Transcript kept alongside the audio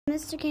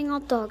Mr. King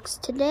Hot Dogs.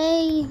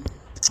 Today,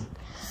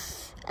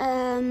 there's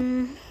a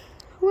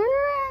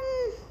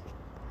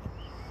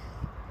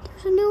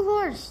new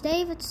horse,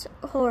 David's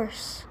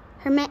horse.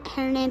 Her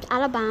name's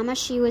Alabama.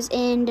 She was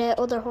in the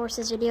other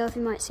horses video, if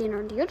you might see her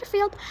on the other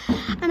field.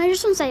 And I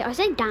just want to say, I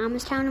say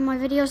Damastown in my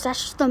videos.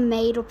 That's just a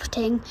made-up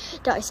thing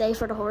that I say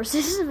for the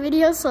horses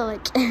video. So,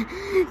 like,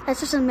 that's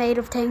just a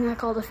made-up thing. I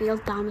call the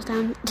field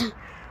Damastown.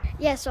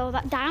 Yeah, so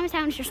that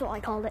Damastown is just what I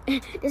called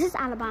it. This is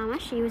Alabama.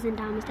 She was in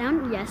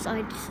Damastown. Yes,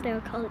 I still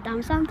call it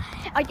Damastown.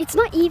 It's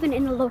not even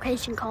in a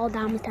location called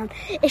Damastown.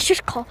 It's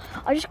just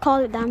I just call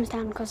it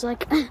Damastown because,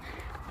 like,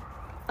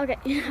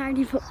 okay,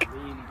 Hardy book.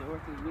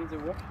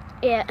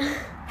 Yeah.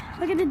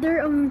 Look at the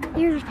dirt on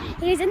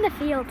he's in the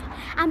field.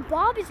 And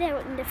Bob is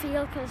out in the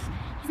field because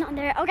he's not in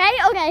there.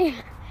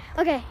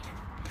 Okay.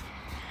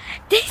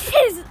 This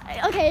is,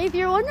 okay, if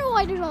you're wondering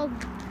why there's a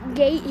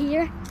gate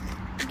here.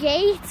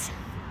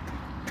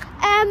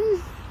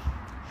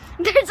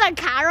 There's a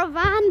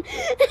caravan.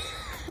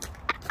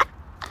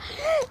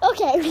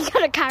 Okay, we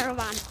got a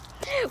caravan.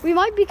 We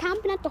might be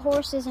camping at the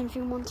horses in a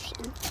few months.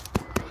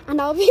 And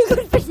that'll be a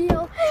good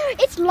video.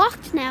 It's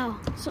locked now.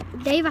 So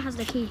David has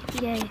the key.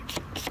 Yay.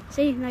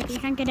 See, like you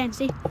can't get in,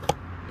 see?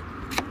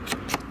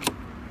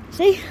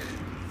 See?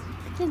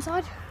 It's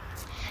inside.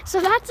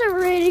 So that's a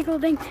really cool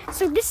thing.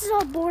 So this is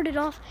all boarded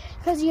off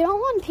because you don't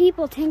want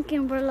people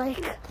thinking we're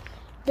like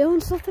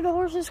doing stuff to the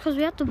horses because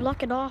we have to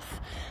block it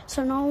off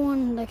so no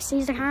one like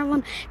sees the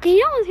caravan. Because you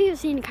don't want people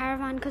seeing the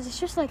caravan because it's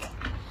just like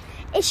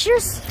it's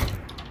just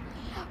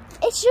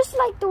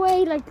like the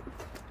way like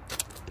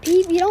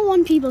you don't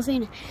want people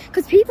seeing it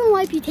because people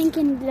might be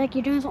thinking like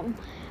you're doing something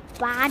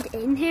bad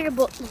in here,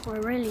 but we're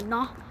really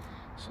not.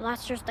 So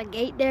that's just the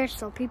gate there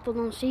so people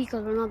don't see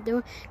because we're not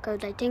doing, because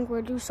they think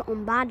we're doing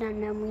something bad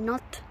and then we're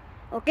not.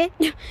 Okay.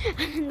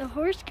 And the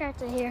horse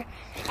carts are here.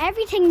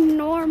 Everything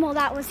normal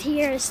that was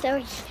here is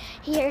still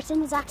here. It's in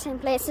the exact same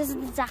place. This is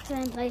the exact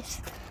same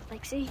place.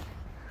 Like, see?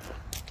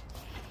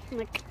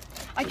 Like,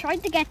 I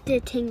tried to get the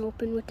thing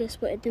open with this,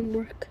 but it didn't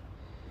work.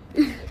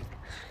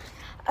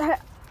 I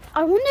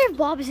wonder if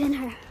Bob is in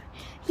here.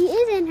 He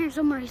is in here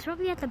somewhere. He's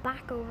probably at the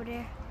back over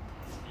there.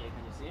 Yeah,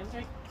 can you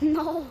see him?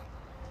 No.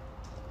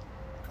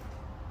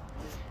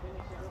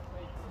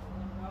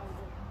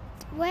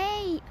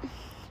 Wait.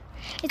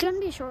 It's gonna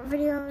be a short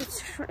video.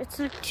 It's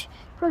like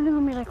probably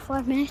gonna be like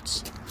 5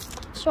 minutes.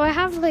 So I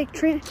have like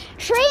three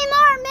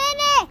more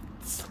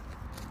minutes.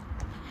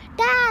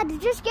 Dad,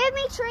 just give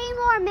me 3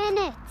 more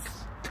minutes.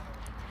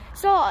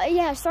 So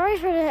yeah, sorry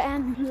for the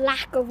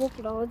lack of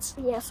uploads.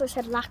 Yes, I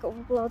said lack of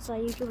uploads. I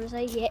usually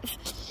say yeah.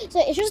 So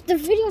it's just the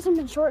videos have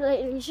been short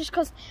lately. It's just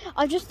because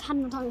I just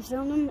hadn't had time to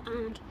film them,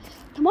 and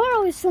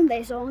tomorrow is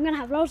Sunday, so I'm gonna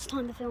have loads of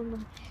time to film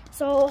them.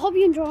 So hope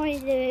you enjoy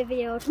the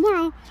video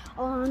tomorrow.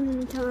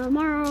 On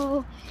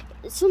tomorrow,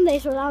 Sunday,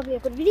 so that'll be a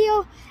good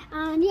video.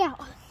 And yeah,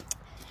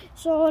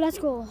 so let's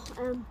go.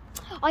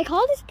 I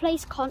call this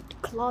place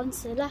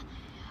Clonsilla.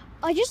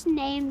 I just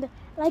named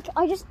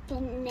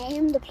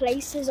the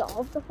places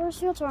of the horse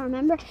field, so I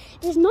remember.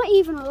 There's not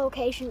even a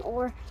location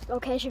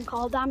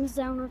called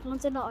Damastown or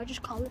Clonsilla. I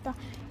just call it that.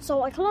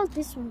 So I call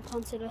this one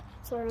Clonsilla,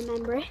 so I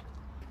remember it.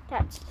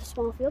 That's the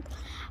small field.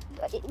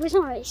 But it was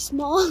not really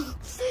small,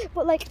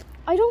 but like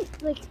I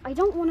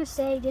don't want to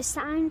say this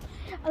sign.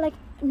 Like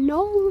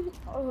none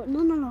of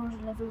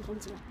those live in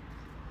Clonsilla.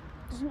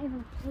 There's not even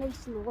a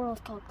place in the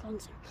world called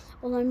Clonsilla.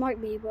 Well, there might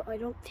be, but I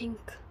don't think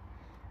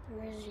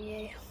there is.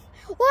 Yeah.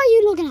 What are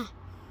you looking at?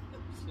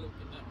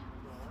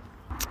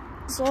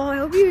 So I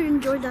hope you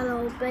enjoyed that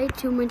little bit.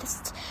 2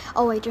 minutes.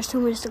 Oh wait, there's 2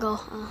 minutes to go.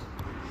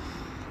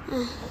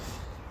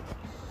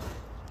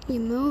 You're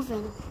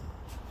moving.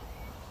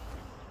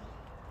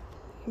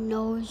 Your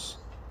nose.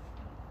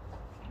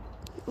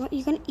 What,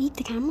 you gonna eat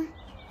the camera?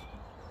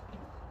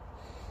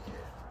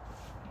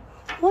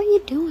 What are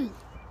you doing?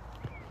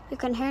 You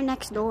can hear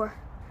next door.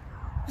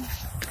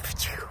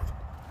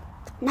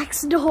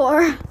 Next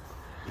door.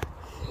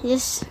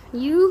 Yes,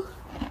 you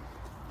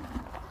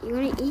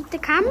gonna eat the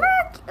camera?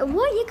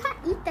 What? You can't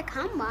eat the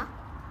camera.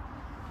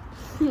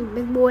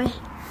 Big boy.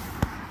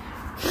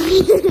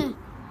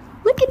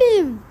 Look at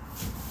him.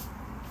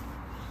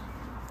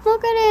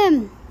 Look at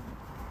him.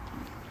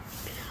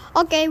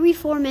 Okay, we're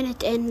 4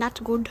 minutes in. That's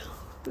good.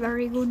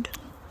 Very good.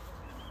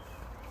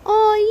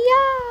 Oh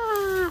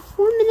yeah,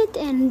 4 minutes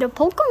in. The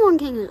Pokemon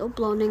King is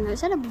uploading. I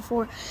said it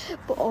before,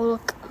 but oh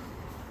look.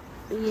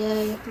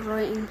 Yeah,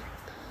 writing.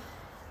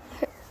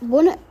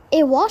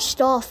 It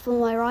washed off when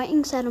my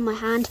writing said on my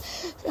hand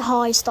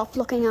how I stopped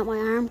looking at my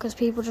arm because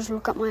people just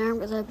look at my arm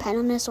because I have a pen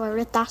on it, so I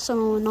wrote that so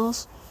no one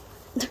knows.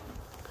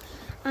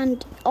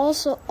 And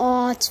also,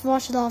 oh, it's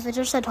washed off. It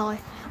just said hi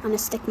and a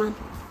stick man.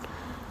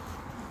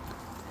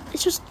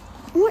 It's just,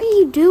 what are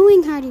you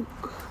doing, Hardy?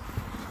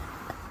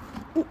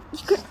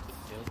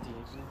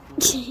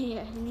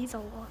 Yeah, he needs a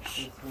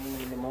wash.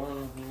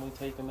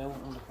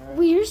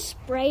 We just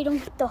sprayed them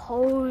with the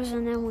hose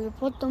and then we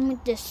put them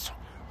with this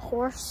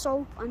horse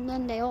soap and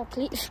then they all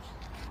clean.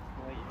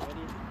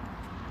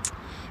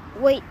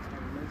 Wait.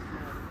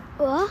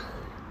 What?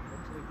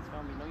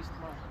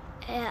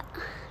 Yeah.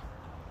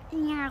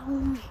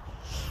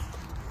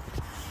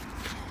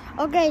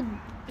 Okay.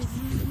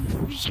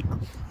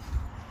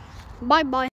 Bye bye.